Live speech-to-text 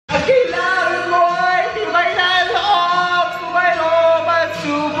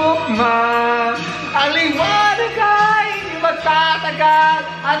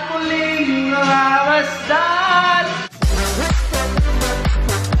muling mamasdan.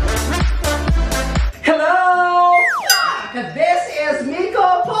 Hello! This is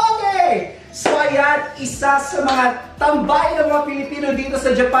Miko, Pogay! So ayan, isa sa mga tambay ng mga Pilipino dito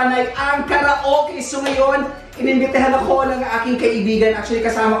sa Japan ay ang karaoke. So ngayon, inimbitahan ako ng aking kaibigan. Actually,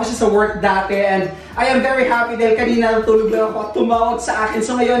 kasama ko siya sa work dati. And I am very happy dahil kanina natulog lang ako at tumawag sa akin.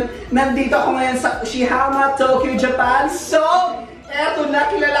 So ngayon, nandito ako ngayon sa Ushihama, Tokyo, Japan. So, eto na,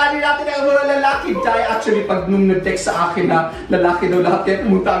 kilalanin natin ang mga lalaki. Dahil actually, pag nung nag-text sa akin na lalaki daw lahat, kaya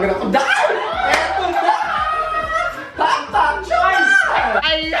pumunta agad ako. Dahil! Eto na! Pak Pak Japan!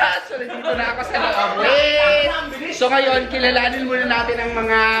 Ayan! So, nandito na ako sa loob. So ngayon, kilalanin muna natin ang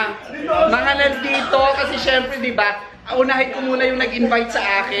mga nandito kasi syempre, di ba, unahin ko muna yung nag-invite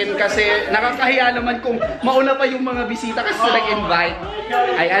sa akin kasi nakakahiya naman kung mauna pa yung mga bisita kasi nag-invite.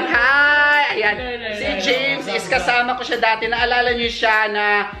 Ayan, hi! Ayan, si James is kasama ko siya dati. Naalala niyo siya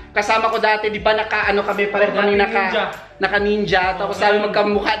na kasama ko dati, di ba naka-ano kami, pareho kami naka-ninja. Tapos sabi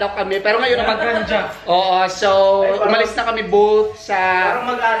magkamukha daw kami, pero ngayon mag-ganja. Oo, so umalis na kami both sa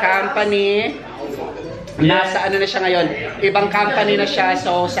company. Nasa ano na siya ngayon, ibang company na siya,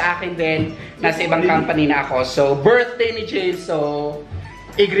 so sa akin din, nasa ibang company na ako. So, birthday ni James, so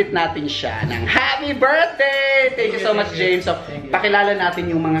i-greet natin siya ng happy birthday! Thank you so much, James. So, pakilala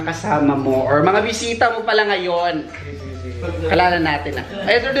natin yung mga kasama mo, or mga bisita mo pala ngayon. Kalala natin na.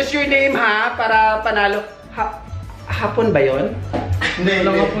 Introduce your name ha, para panalo. Hapon ba yun? Hindi,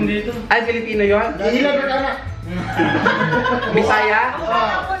 walang hapon dito. Ay, Filipino yun? Hilagot anak. Bisaya?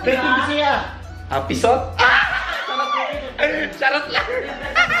 Petong Bisaya. Pisot? Charot lang.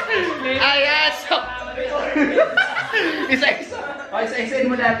 Ayan, so isa-isa. O,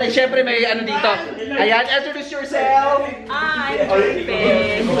 isa-isain mo natin. Siyempre may ano dito. Ayan, introduce yourself. I'm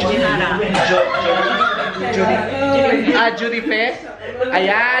Judy Judy Fe.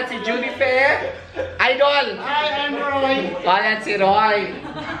 Ayan, si Judy Fe. Idol. Hi, I'm Roy. Ayan, si Roy.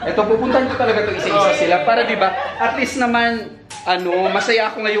 Ito, pupuntahan ko talaga ito isa-isa sila. Para diba, at least naman, masaya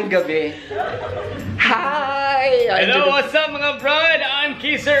ako ngayong gabi. Hi! Hello, what's up mga brad? I'm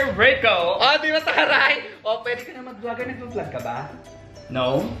Kisser Breako. Oh, di ba taray? Oh, pwede ka na mag-vlog. Nag-vlog ka ba?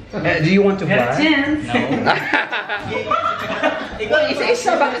 No. Do you want to vlog? No. Ikaw,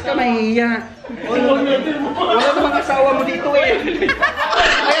 isa-isa, bakit ka mahihiya? Wala namang asawa mo dito eh.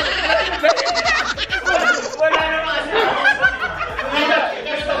 Wala naman asawa.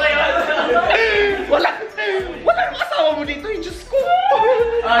 Wala namang asawa mo dito eh, Diyos ko.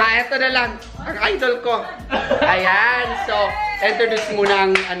 Eto na lang, ang idol ko. Ayan, so, introduce muna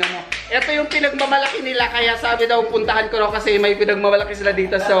ang ano mo. Ito yung pinagmamalaki nila, kaya sabi daw puntahan ko raw kasi may pinagmamalaki sila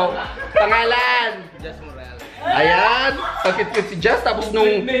dito. So, pangalan. Ayan, pagkit-kit si Jazz. Tapos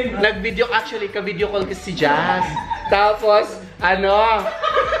nung nag-video, actually, ka-video call kasi si Jazz. Tapos,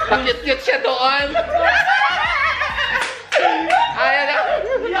 pakit-kit siya doon. Ayan.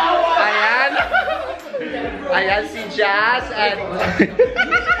 Ayan. Ayan si Jazz at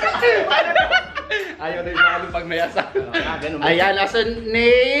ayaw na yung pag may asawa. Ayan, asan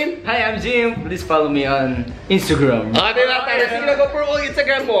name? Hi, I'm Jim. Please follow me on Instagram. Diba tayo? Sige na, go for all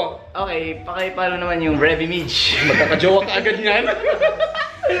Instagram mo. Okay, pakipalo naman yung Revy Midge. Magkakajowa ka agad niyan.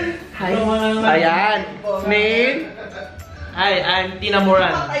 Hi. Ayan. Name? Hi, I'm Tina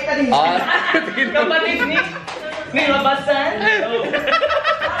Moran. Kapatid May labasan?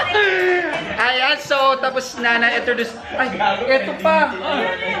 Ayan, so tapos na introduce. Ay, eto pa.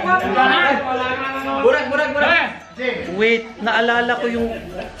 Burag. Wait, naalala ko yung...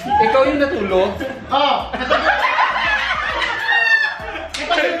 Ikaw yung natulog? Oh.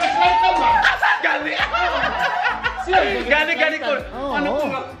 Ito yung slide ka ba? Gani ko. Ano ko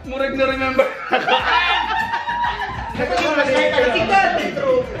nga? Murag na remember. Ito yung slide ka ni Jason.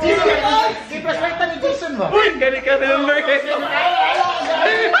 Si slide ka ni Jason ba? Gani ka remember.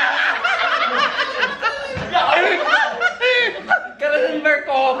 Ka-remember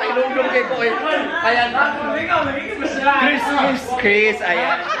ko. Kailulong kay ko eh. Ayan. Chris,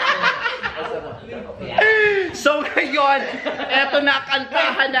 ayan. So ngayon, eto na,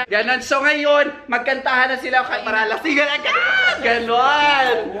 kantahan na. Ganon. So ngayon, magkantahan na sila para lasigan agad.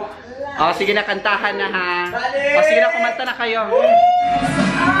 Ganon. O, sige na, kantahan na ha. O, sige na, kumanta na kayo.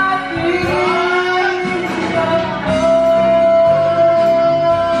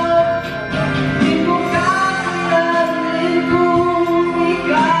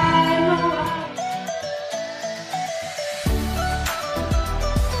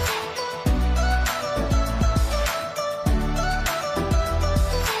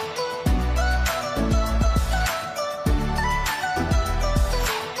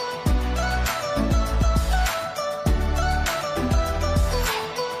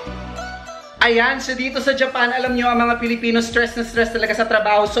 Ayan, so dito sa Japan, alam nyo, ang mga Pilipino stress na stress talaga sa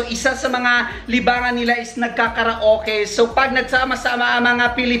trabaho. So isa sa mga libangan nila is nagkakaraoke. So pag nagsama-sama ang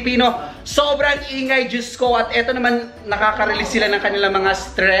mga Pilipino, sobrang ingay, Diyos ko. At eto naman, nakaka-release sila ng kanilang mga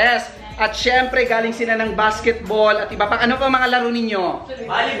stress. At syempre, galing sila ng basketball at iba pa. Ano pa mga laro ninyo?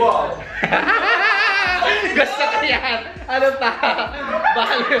 Volleyball. Gusto ko yan. Ano pa?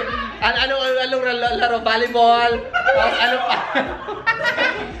 Ano laro? Volleyball? Ano pa?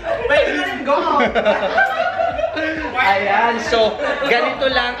 Go! Ayan, so ganito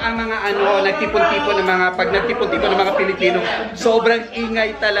lang ang mga nagtipon-tipon ng mga, pag nagtipon-tipon ng mga Pilipino, sobrang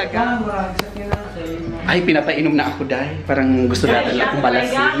ingay talaga. Ay, pinapainom na ako dahil parang gusto natin lang kung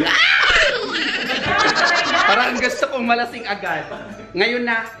malasing. Parang gusto kong malasing agad. Ngayon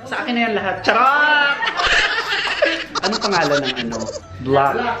na, sa akin na yan lahat. Charot! Ano pangalan ng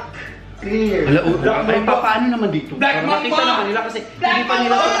Black. Clear. Ay, paano naman dito? Para makita naman nila kasi hindi pa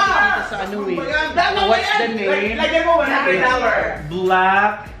nila nakikita sa what's the name?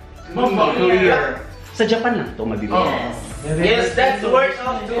 Black Clear. Sa Japan lang ito mabibili. Yes, that's worth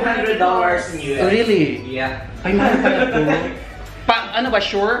of $200 in US. Really? Yeah. Ay, mahal pala ito. Ano ba,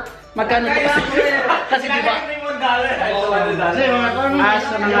 sure? Magkano ito kasi? Kasi diba? Sa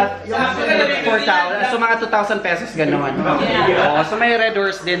mga 4,000, so mga 2,000 pesos gano'n. So may red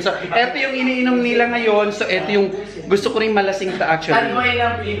doors din. So ito yung iniinom nila ngayon. So ito yung gusto ko rin malasing ta actually. Tandoy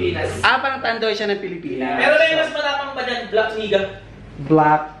ng Pilipinas. Parang tandoy siya ng Pilipinas. Pero may mas malapang ba dyan? Black Niga?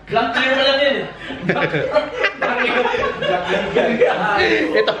 Black Clear na lang yun.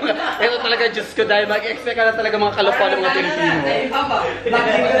 ito talaga, Diyos ko, dahil mag-expect ka na talaga mga kalokohan ng mga Pilipino.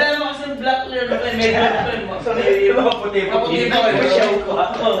 Nakikita mo kasi Black Clear na medyo puti-puti.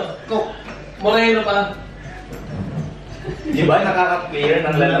 Moreno pa. Di ba nakaka-clear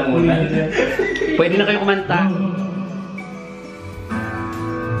ng lalamunan? Pwede na kayo kumanta.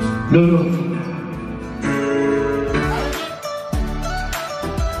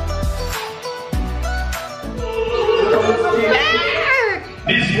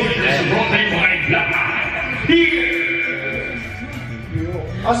 This one is brought by Black. Here!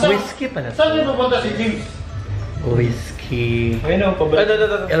 Whiskey pala. Saan yung pupunta si James? Whiskey. Ayun o,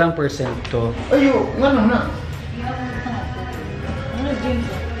 Ilang percent to? Ayo, ano na?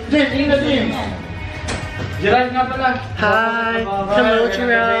 James, ina James. Gerald nga pala. Hi! Hello,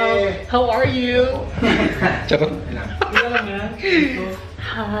 Gerald! How are you? Charot.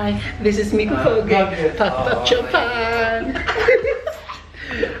 Hi! This is Miko Pogay, Pak Pak Japan!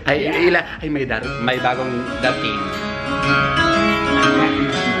 Ay, may bagong dating.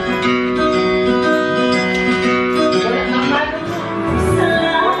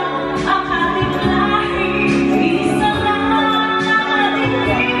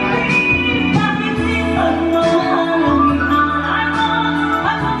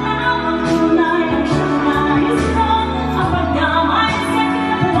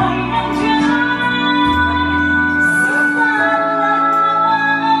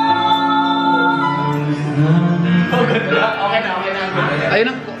 Ayun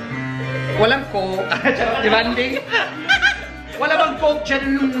ang walang coke. Demanding. Wala bang coke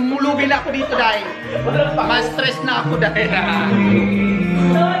dyan? Mulubi na ako dito dahil. Ma-stress na ako dahil.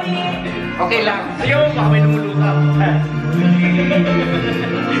 Okay lang. Sige mo, baka may lumuluka.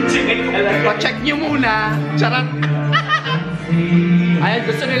 Pa-check nyo muna. Charot. Ayan,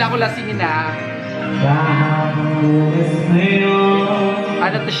 gusto nila ako lasingin na.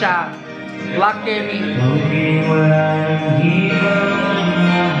 Ano to siya? Black Kemi.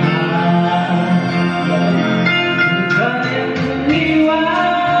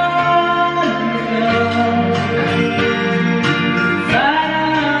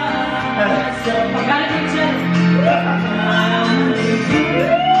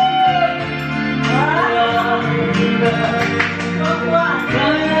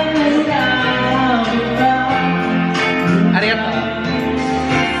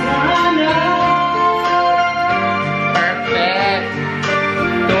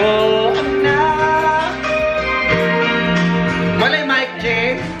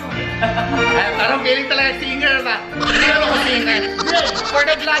 Parang feeling talaga singer ba? Hindi naman ako singer. For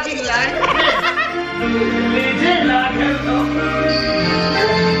the vlogging lang. Legend, lager to.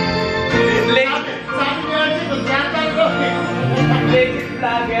 Legend. Sabi niya si Kusyatan ko. Legend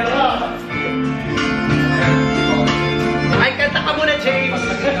lager. Ay, kanta ka muna, James.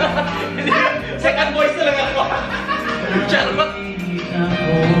 Second voice na lang ako. Charot.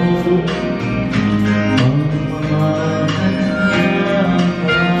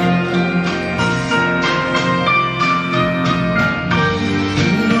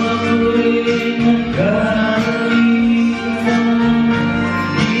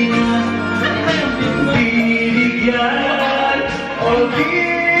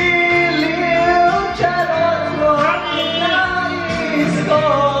 giliw, charot mo nais ko.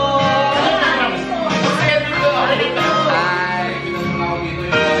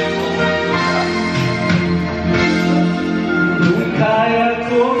 Kung kaya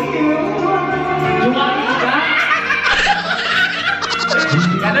kong iwan.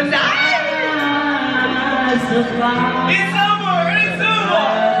 Ganun na! It's over! It's over!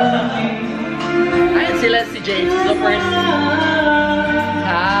 Ayan sila si James, the first.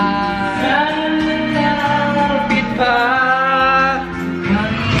 Kapit pa.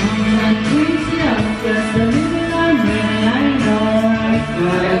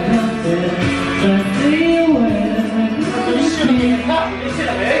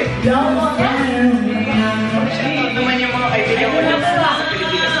 Naman yung mga kaibigan ko dyan sa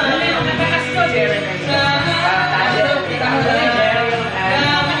Pilipinas.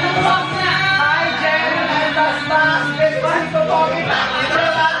 Hi, Jen! I'm Basbas! Best friend ko po kita!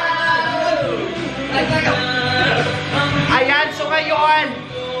 Ayan, so ngayon,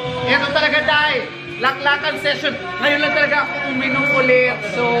 ito talaga dahil laklakan session. Ngayon lang talaga ako uminom ulit.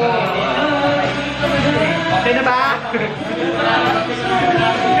 So, okay na ba?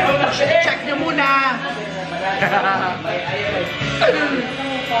 Check nyo muna.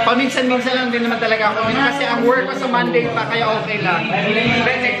 Paminsan-minsan lang din naman talaga ako uminom kasi ang work ko sa Monday pa, kaya okay lang.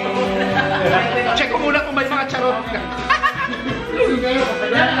 Check ko muna kung may mga charot ka.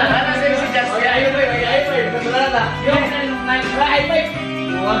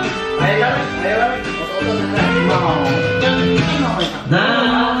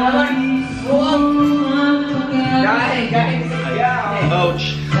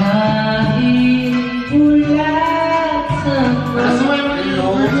 Ouch.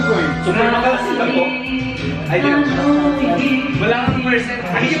 Super magasin ba po? Ay, di ba? Walang mercy.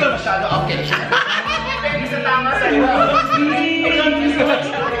 Hindi ba masyado? Okay. Depende sa tama sa'yo.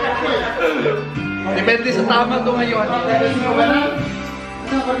 Depende sa tama to ngayon.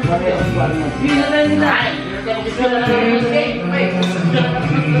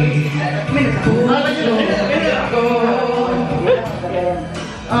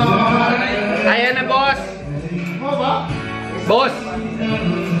 Ayan na, boss. Boss.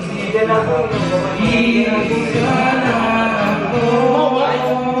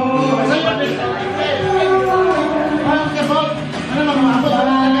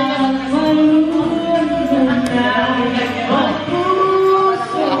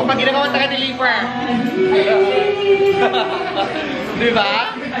 Ako pag ginagawa ang taga-deliver. Diba?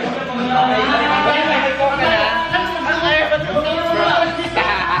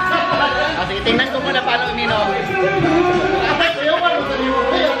 Sige, tingnan ko muna paano uminom.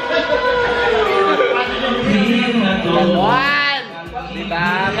 One! Diba?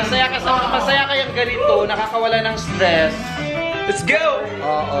 Masaya kayang ganito, nakakawala ng stress. Let's go!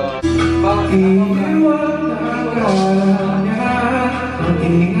 Oo.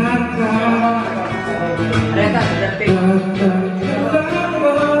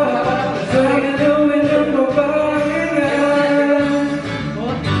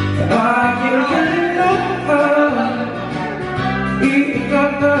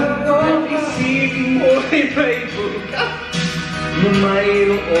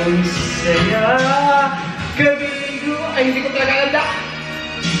 Mayroong saya kabigo ay hindi ko talaga alanda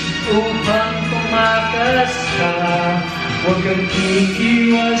upang tumakas ka, huwag kang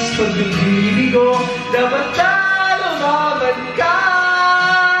iiwas pag-ibigo, dapat na lumaban ka.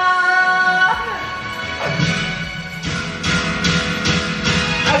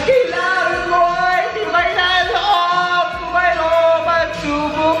 Ang kailangan mo ay tibay na loob kung mayroong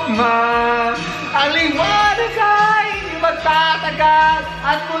magsubok man. Ang liwanag ay magtatagal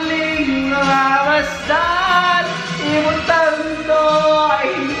at muling nangamasdan. Imutang to ay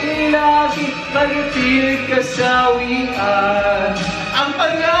hindi lagi mag-itig kasawian. Ang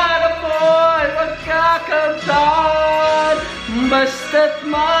pangarap mo ay magkakamtan, basta't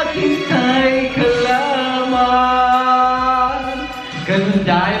maghintay ka lamang. Ganun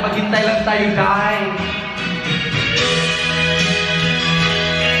dahil, maghintay lang tayo dahil.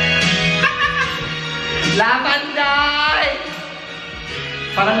 Laban dahil!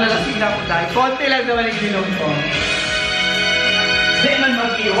 Parang lalasing na ako dahil. Konti lang naman yung ininom ko. Hindi man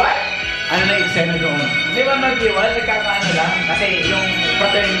mag-iwal. Ano na eksena doon? Hindi man mag-iwal, nagkakaano lang. Kasi yung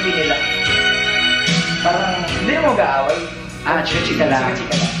fraternity nila. Parang hindi mo mag-aaway. Ah, chika-chika lang.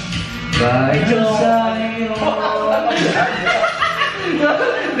 Chika-chika lang. Dahil sa'yo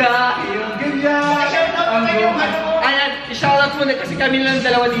dahil ganyan. Ayan, i-shoutout muna kasi kami lang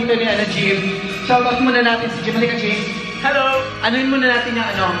dalawa dito ni Jim. Shoutout muna natin si Jim. Halika, Jim. Hello! Anuin muna natin yung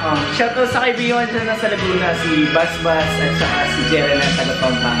ano. Shoutout sa kaibigan dyan nasa Laguna, si Bas Bas at saka si Jera na taga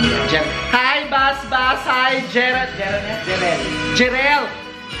Pampanga. Hi, Bas! Hi, Gerald! Jerel!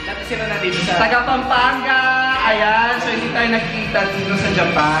 Dati sila na dito sa... Taga Pampanga! Ayan, so hindi tayo nagkita dito sa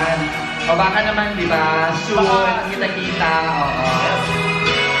Japan. O baka naman, di ba? Soon, kita-kita. Oo.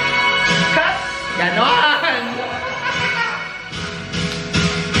 Cut! Ganon!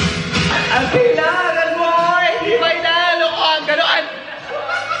 Ang kailangan mo! May nalokohan! Ganon!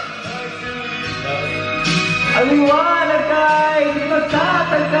 Ang liwanag ay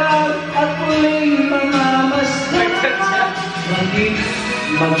magtatagal at muling mamamasdan.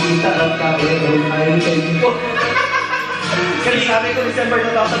 Magkita ang karoon ay Miko. Kasi sabi ko December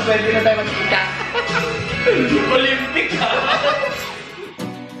 2020 na tayo magkita. Olympic ka!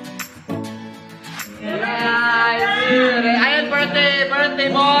 Ayan, birthday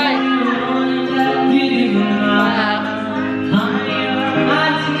boy!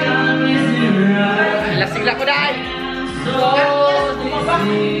 Lasing lang ko dahil!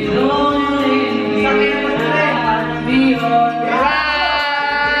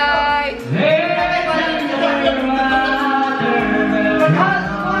 Right!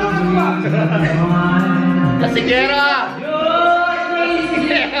 Lasinggera!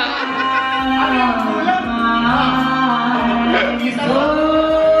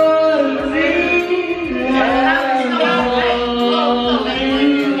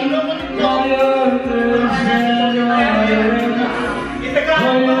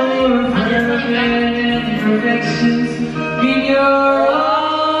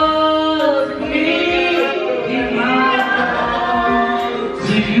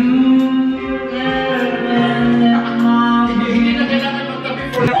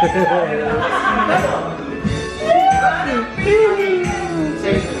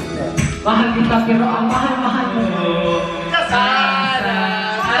 Mahal kita pero ang mahal-mahal mo.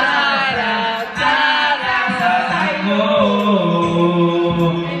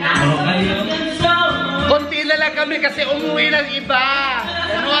 Konti na lang kami kasi umuwi ng iba.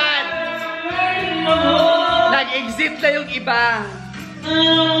 Ganon. Nag-exit na yung iba.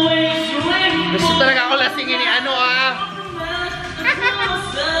 Gusto talaga ako lasingin ni ano ah.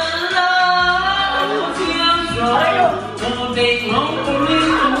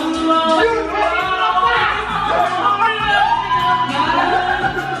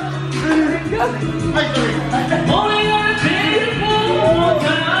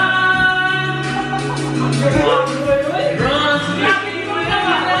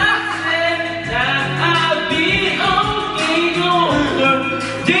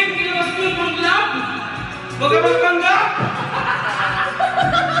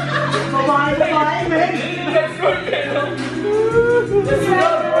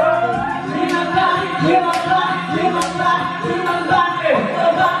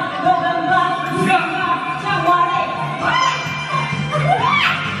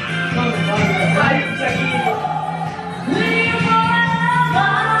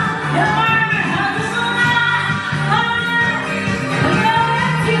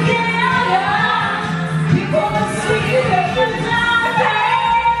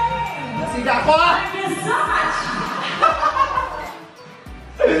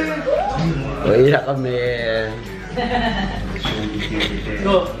 Uy na kami.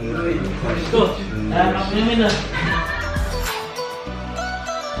 Go! Go! Ako namin na.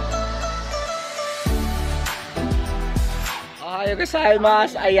 Ayaw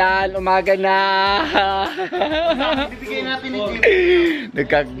gozaimasu. Ayan, umaga na. Bibigay natin ito.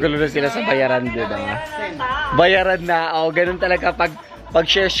 Nagkagulo na sila sa bayaran din. Bayaran na. O, ganun talaga pag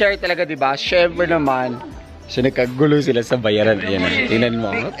share talaga, diba? Syempre naman. So nagkagulo sila sa bayaran. Ayan, tingnan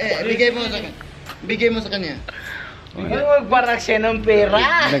mo. Bigay mo sa kanya. Magbarak siya ng pera.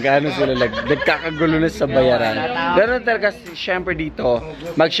 Nag-ano sila, nagkakagulo na sa bayaran. Ganun talaga, syempre dito,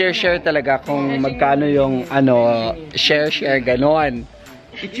 mag-share talaga kung magkano yung ano, share, ganon.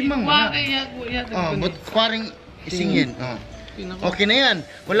 Ichimang mo na. Oh, but kwaring isingin. Oh. Okay na yan.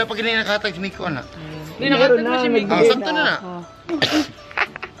 Wala pa ganyan nakatag si Miko na. Hindi, nakatag mo si Miko. Sakto na na.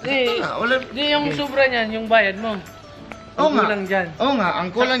 Hindi, yung sobra niyan, yung bayad mo. Oo nga. Kulang dyan. Oo nga,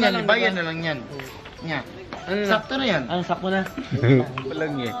 ang kulang Sakto yan, lang, ibayan diba? na lang yan. Nya. Ano na? Sakto na yan. Ang sakto na.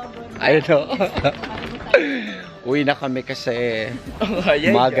 Walang eh. Ayun o. Uwi na kami kasi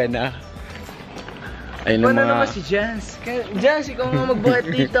umaga na. Ayun ang mga... si Jans? Jans, ikaw nga magbuhat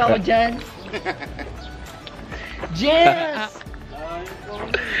dito. Ako Jans. Jans!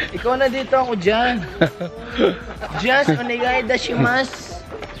 Ikaw na dito, ako Jans. Jans, onegai dashimasu.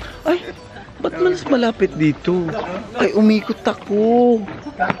 Ay! Ba't mas malapit dito? Ay, umikot ako.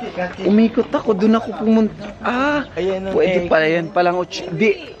 Umikot ako, doon ako pumunta. Ah, pwede pala yan. Palang,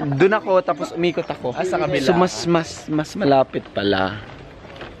 di, doon ako, tapos umikot ako. Sa kabila. So, mas malapit pala.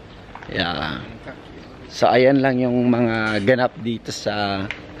 Yeah. So, ayan lang yung mga ganap dito sa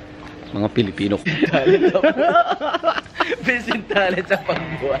mga Pilipino. Basic talent sa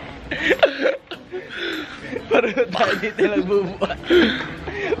pagbuhat. Pareho tayo dito nagbubuhat.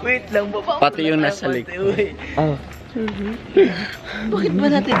 Wait lang, baba. Pati yung nasa likod. Oh. Bakit ba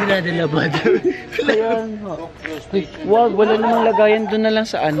natin dinadala ba? Kaya nga. Wag, wala namang lagayan. Doon na lang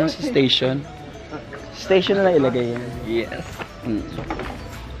sa ano, sa station. Station na lang ilagay yan. Yes.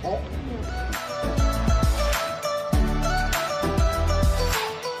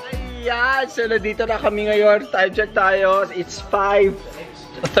 Ayan, so nandito na kami ngayon. Time check tayo. It's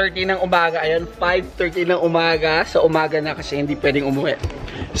 5:30 ng umaga. Ayan, 5:30 ng umaga. Sa umaga na kasi hindi pwedeng umuwi.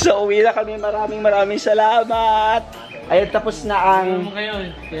 So uwi na kami. Maraming salamat. Ayan, tapos na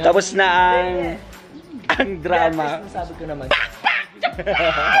ang drama. Sabi ko naman.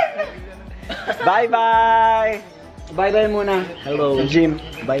 Bye-bye! Bye-bye muna. Hello. Jim.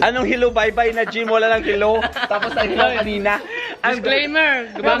 Bye. Anong hello bye-bye na Jim? Wala lang hello. Tapos ang hello kanina.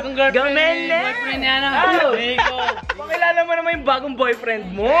 Disclaimer! Bagong girlfriend Gamel ni boyfriend niya na. Miko. Pakilala mo naman yung bagong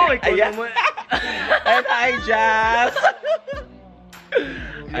boyfriend mo. Ayan. And hi, Jazz!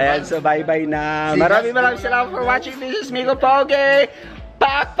 Ayan, so bye-bye na. Maraming salamat for watching. This is Miko Pogay.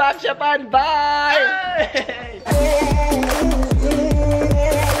 Pak Pak Japan. Bye!